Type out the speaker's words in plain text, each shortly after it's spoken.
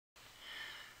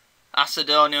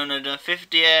Macedonia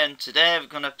 150, and today we're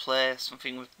going to play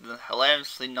something with the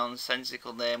hilariously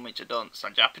nonsensical name which I don't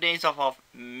understand Japanese of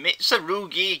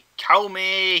Mitsurugi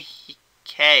Kamui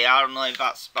Hikae. I don't know if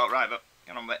that's about right, but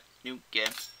get on with it. New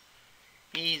game.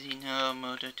 Easy, no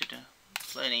more.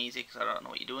 Playing easy because I don't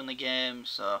know what you do in the game,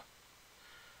 so.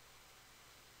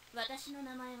 私の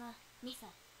名前はミサ。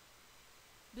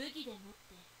武器でもっ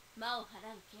て魔を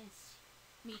払う剣士、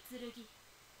Mitsurugi。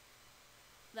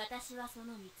私はそ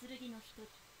のMitsurugiの一人。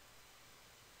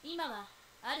今は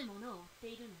あるものを追って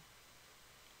いるの。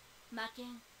魔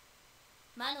剣、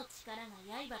魔の力が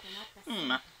刃となった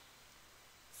姿。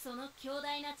その強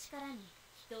大な力に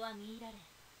人は見入られ、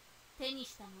手に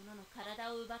した者の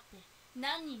体を奪って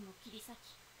何人も切り裂き、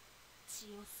血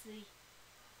を吸い、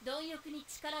貪欲に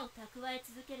力を蓄え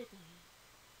続けるという。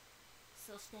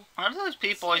そして、Why do those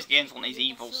people always games want these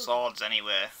evil swords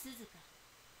anyway?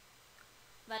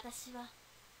 私は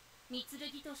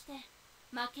Mitsurugiとして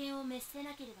魔剣を滅せ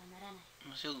なければならない。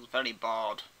She looks very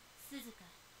bored. 鈴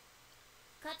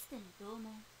鹿、かつての同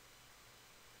門。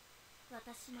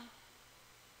私の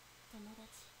友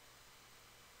達。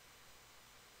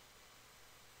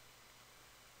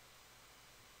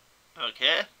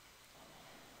Okay.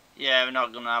 Yeah, we're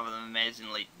not gonna have an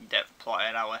amazingly in-depth plot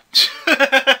here, are we?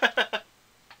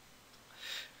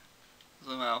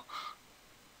 Somehow.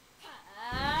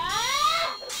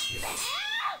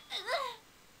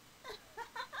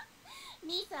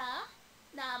 ミサ、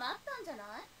なまったんじゃな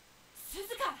い？鈴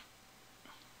鹿。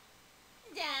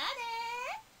じゃあ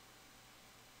ね。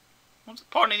What's the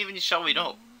point in even showing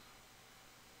up?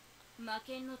 魔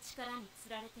剣の力につ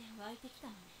られて湧いてきた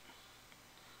のね。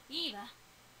いいわ。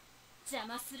邪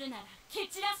魔するなら蹴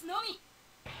散らすのみ。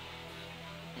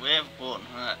 Wave one,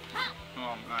 right. Come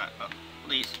on, right,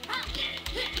 please.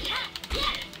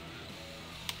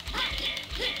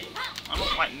 I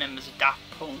don't like members of Daft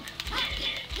Punk.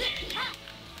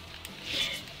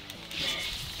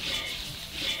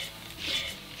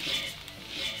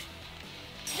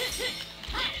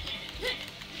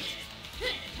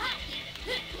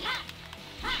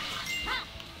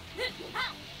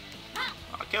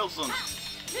 I killed some.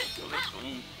 Kill this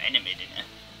one enemy, didn't I?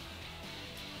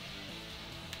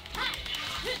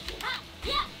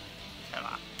 Tell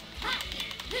that.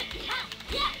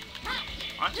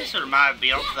 I just reminded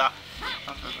me of that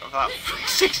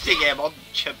 360 game on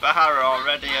Chibara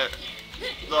already.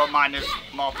 Though minus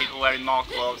more people wearing more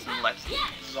clothes and less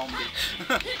zombies.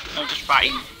 I'm just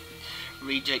fighting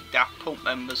reject Daft Punk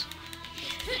members.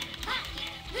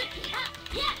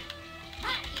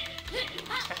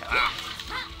 Ah,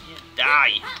 you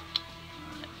die.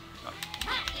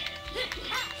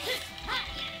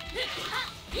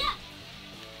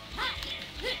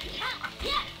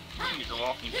 He's a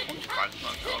walking punch bag,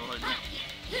 not all, isn't it?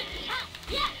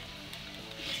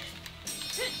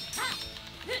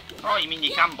 Oh, you mean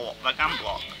you can block? I can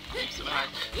block. I'm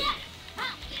surprised.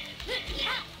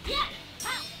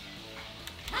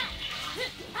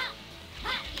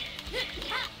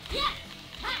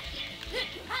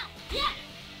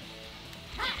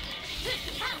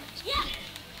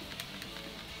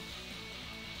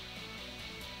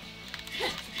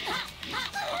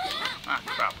 Ah,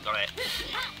 crap, got it.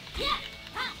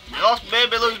 You lost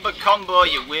Baby Lose but combo,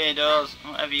 you weirdos,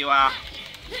 whatever you are.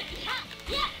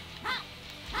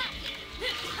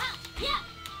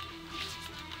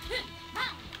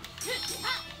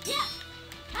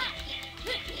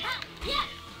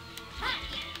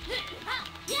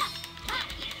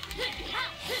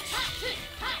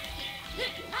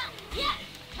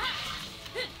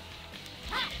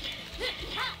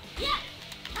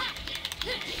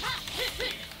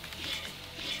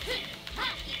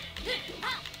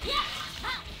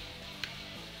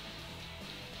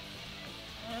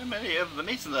 How many of them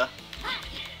is there?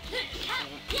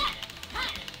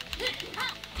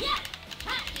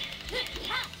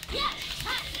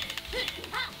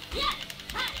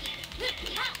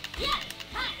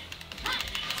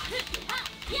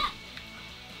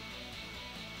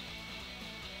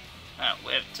 Right,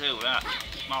 wave two, right,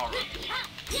 small room.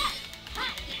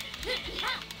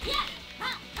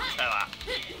 Tell that.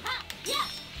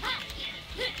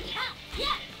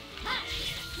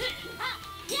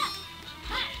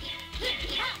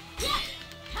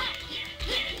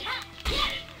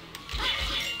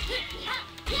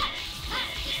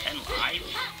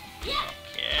 Lives? Okay.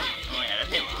 Oh yeah,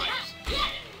 they're lives.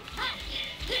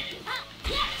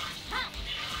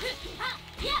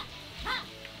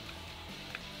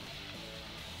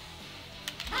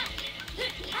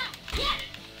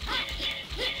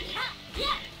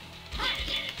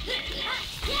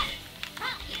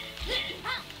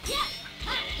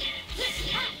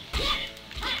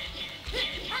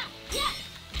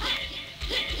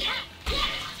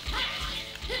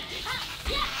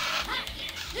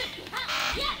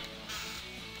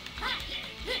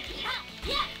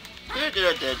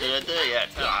 Yeah,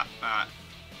 to that. Right.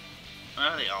 Where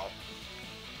are they all?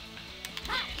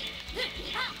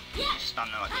 Just stand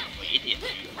there like an idiot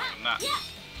doing fucking that.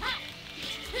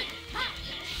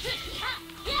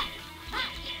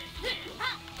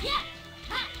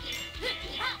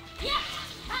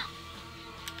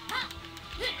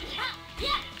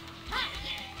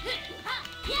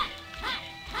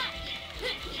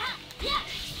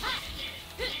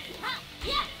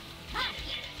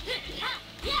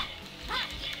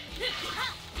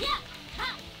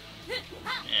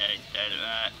 Yeah, he's dead,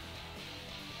 right.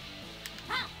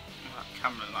 That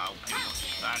camera might open much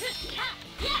time.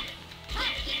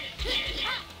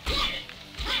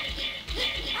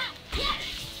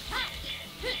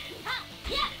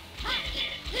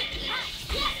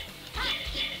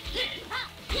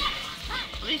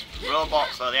 Are these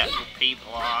robots or the actual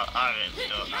people? I really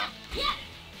don't know.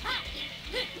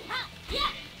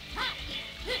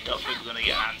 Don't think we're gonna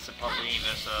get an answer probably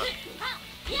either, so.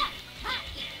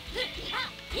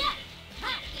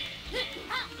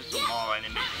 There's some more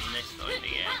enemies than this though in the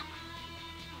game.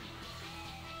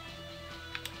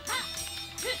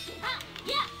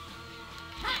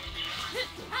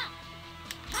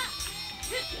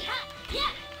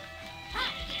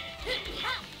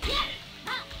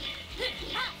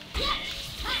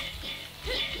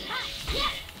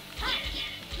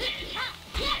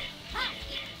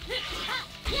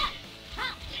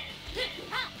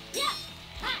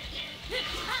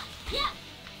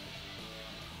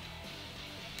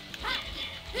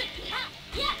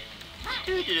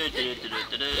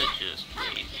 Just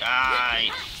please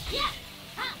die.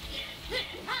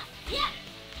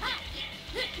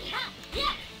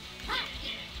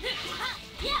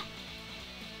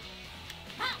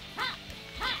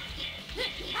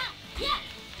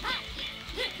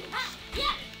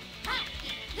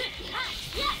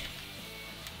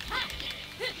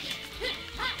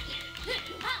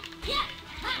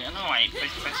 I don't know why he's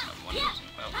pressing on one doesn't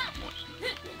help that much.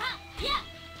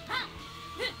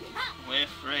 We're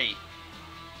free.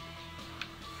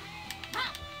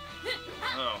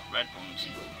 Oh, red ones.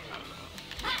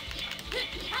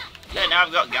 Yeah, now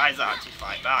I've got guys that actually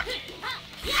fight back.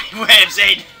 Waves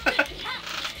in!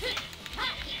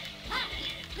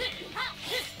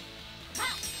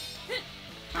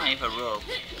 Not even a rope.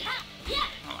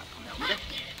 Oh, I can help it.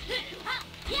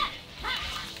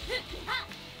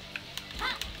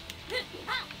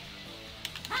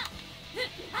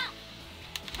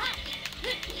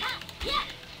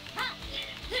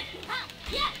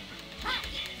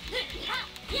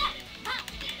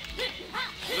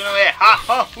 Run away! Ha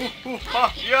ha! Hoo,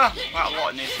 ha! Yeah! Quite a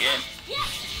lot in this game.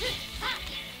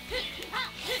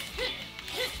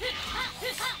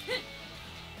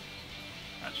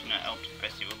 Actually, not help to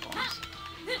press the buttons.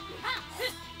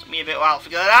 Took me a bit while to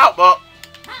figure that out, but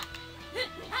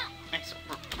it's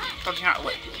dodging out of the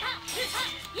way.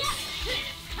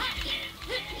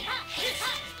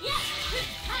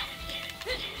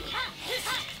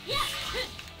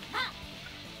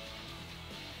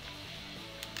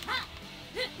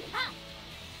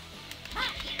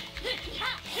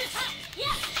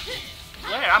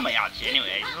 Where am I actually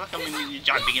anyway? It's like I'm in the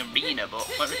giant big arena, but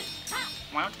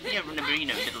why don't we have an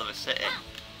arena in the middle of a city?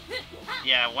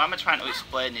 Yeah, why am I trying to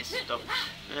explain this stuff?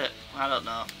 I don't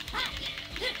know.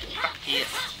 Back here.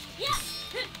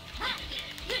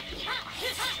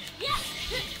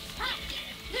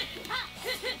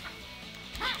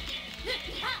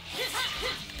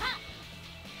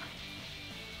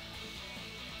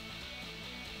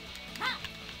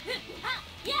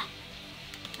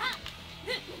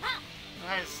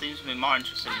 It seems to be more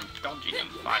interested in dodging and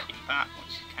fighting back,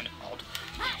 which is kind of odd.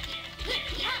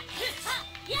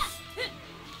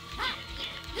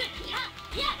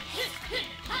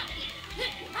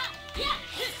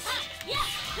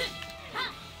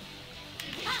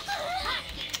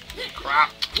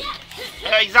 Crap.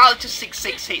 Exactly just 6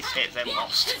 hits then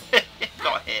lost.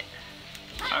 Got hit.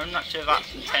 I'm not sure if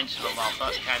that's intentional or not, but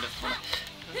that's kind of funny.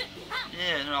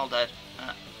 Yeah, they're all dead,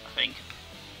 I think.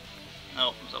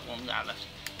 Oh, there's that one guy left.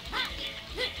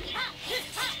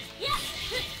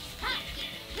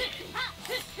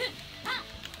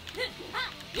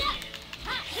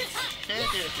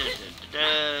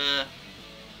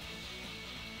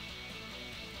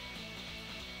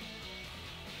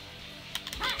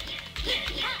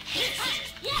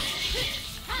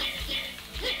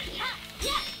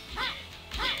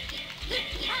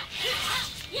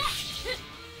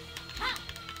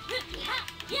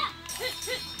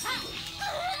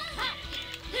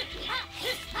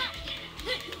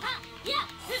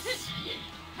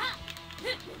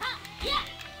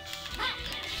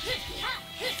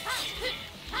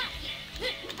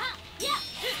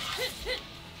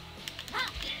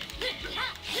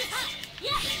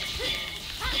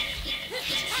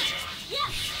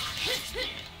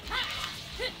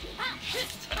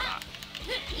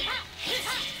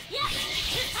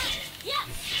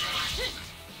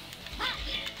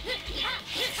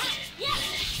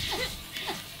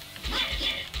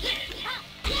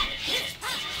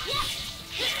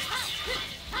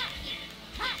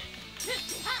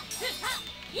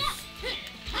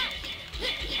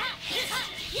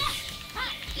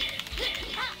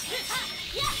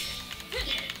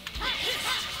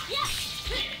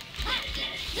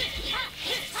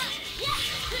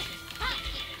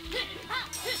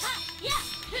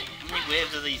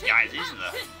 guys, isn't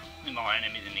there? There's more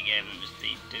enemies in the game than just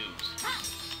these dudes.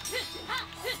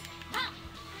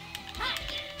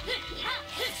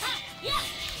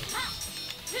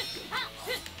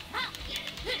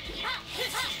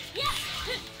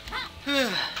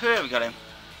 We got him.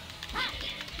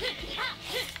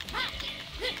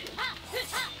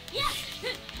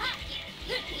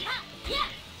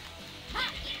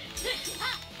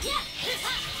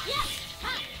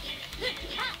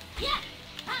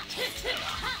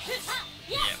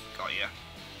 Yeah, got you.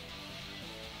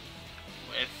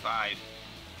 Wave 5.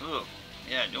 Ooh,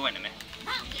 yeah, new enemy.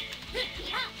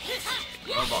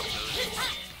 Robot dude.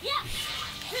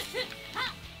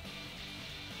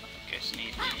 I guess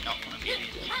he's not going to be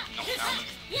knocked down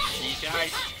as these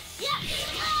guys.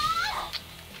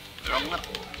 Wrong one.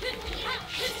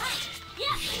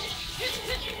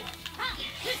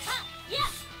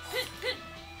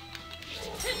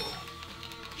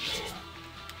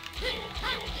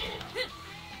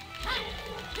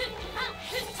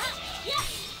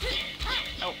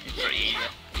 Oh, it's pretty easy.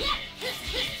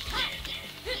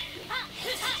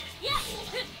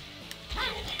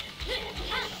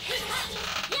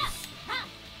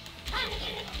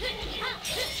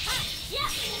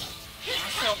 I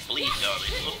don't believe though,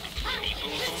 they look at people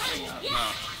or something, I don't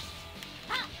know.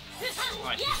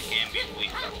 Why is the game being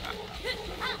weak like that?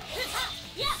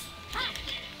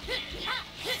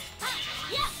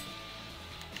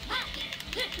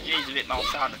 It needs a bit more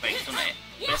sound effects, doesn't it?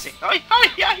 Basic. Oi, oi,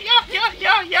 yeah,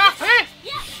 hey!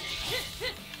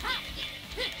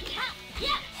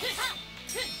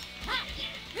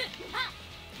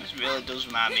 This really does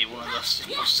remind me of one of those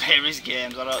simple series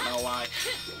games, I don't know why.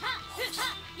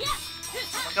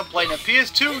 It's like I'm playing a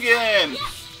PS2 game!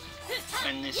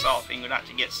 When this sort of thing would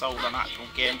actually get sold on actual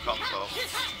game console.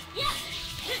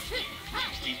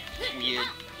 Just these weird,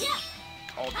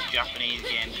 old Japanese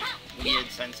games, weird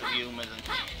sense of humour and...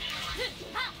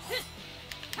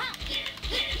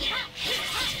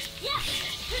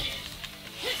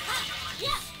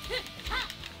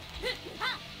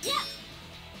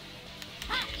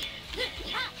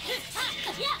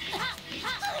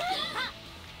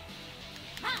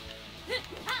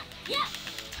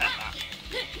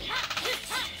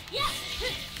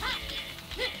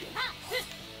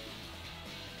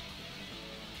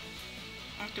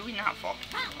 What am I doing that for?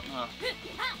 I don't know.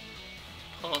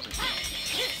 Pause it.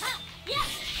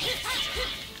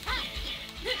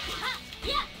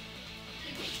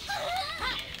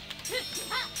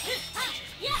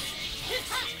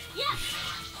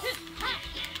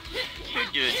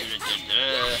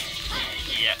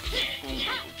 Yeah. Boom.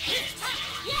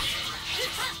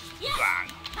 Bang.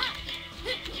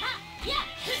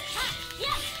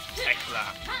 Take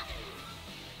that.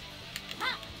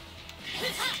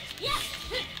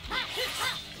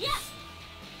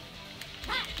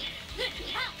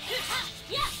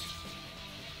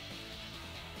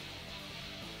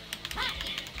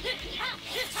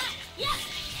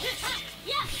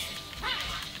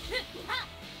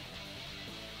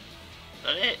 Is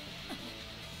that it?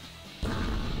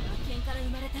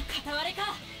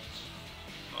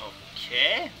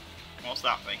 Okay. What's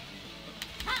that thing?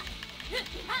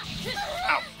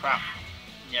 Oh crap.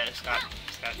 Yeah, this guy's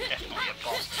definitely a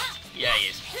boss. Yeah, he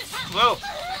is. Whoa!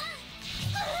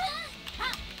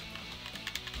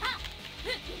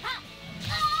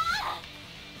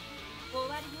 I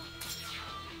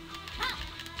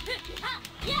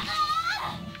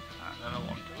don't know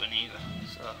what I'm doing either,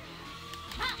 so...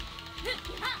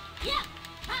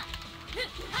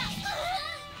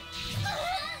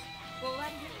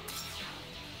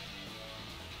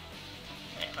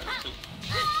 Yeah, I got two.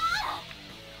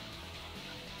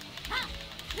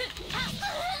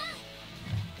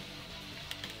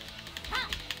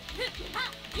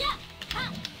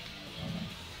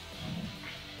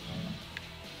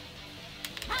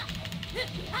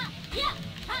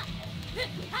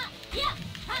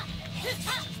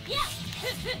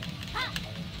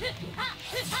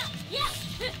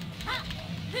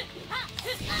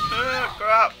 Oh,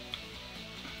 crap!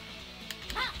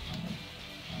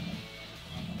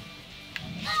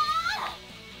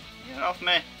 Get off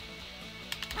me!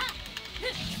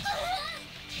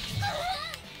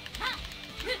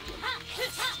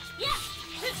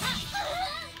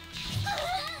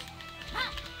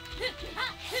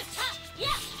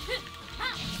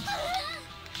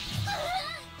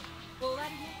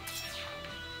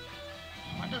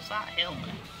 Why does that heal me?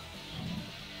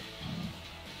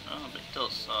 Oh, but it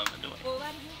does, so if I do it.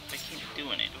 If I keep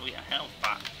doing it, do we get health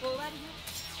back? No,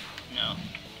 I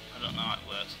don't know how it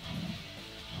works.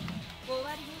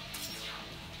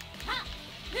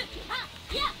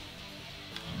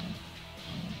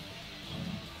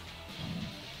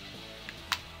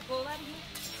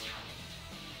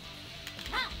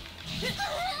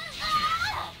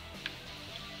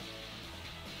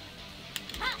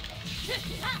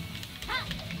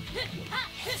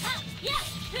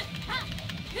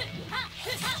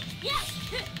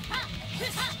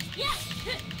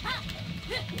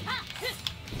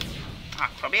 Ah,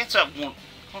 probably had to one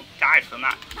die from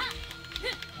that.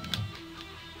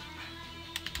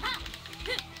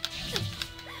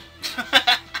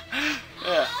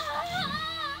 Yeah.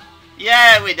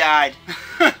 Yeah, we died.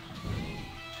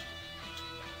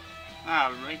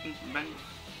 Ah,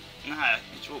 nah,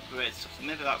 it's upgrade stuff.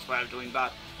 Maybe that's why I'm doing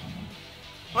bad.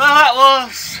 Well,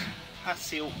 that's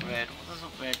the upgrade. What does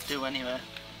upgrade do anyway?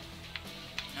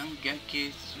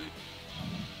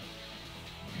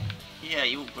 Yeah,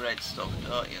 you upgrade stuff,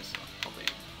 don't you? So probably.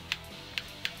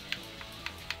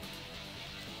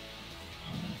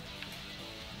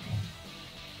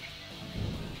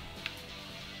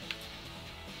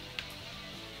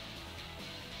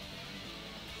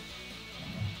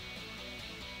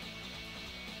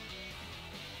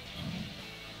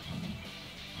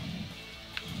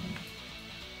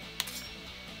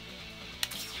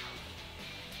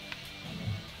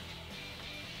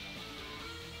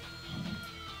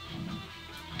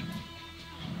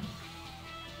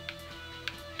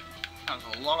 That's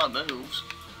a lot of moves.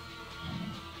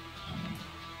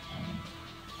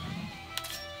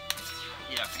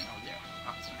 Yeah, I think I'll do.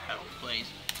 Have some help, please.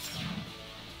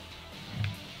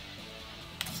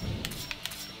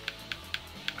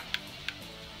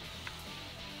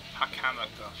 Hammer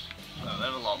cost. Well,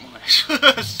 they're a lot of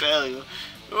money. Sailor.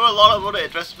 They were a lot of money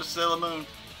dressed for Sailor Moon.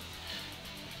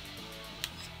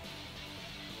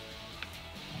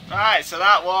 Right, so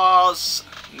that was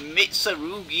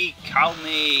Mitsurugi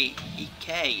Kamui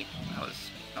Hikae. That was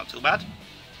not too bad.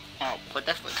 I'll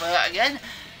definitely play that again.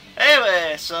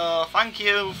 Anyway, so thank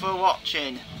you for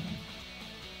watching.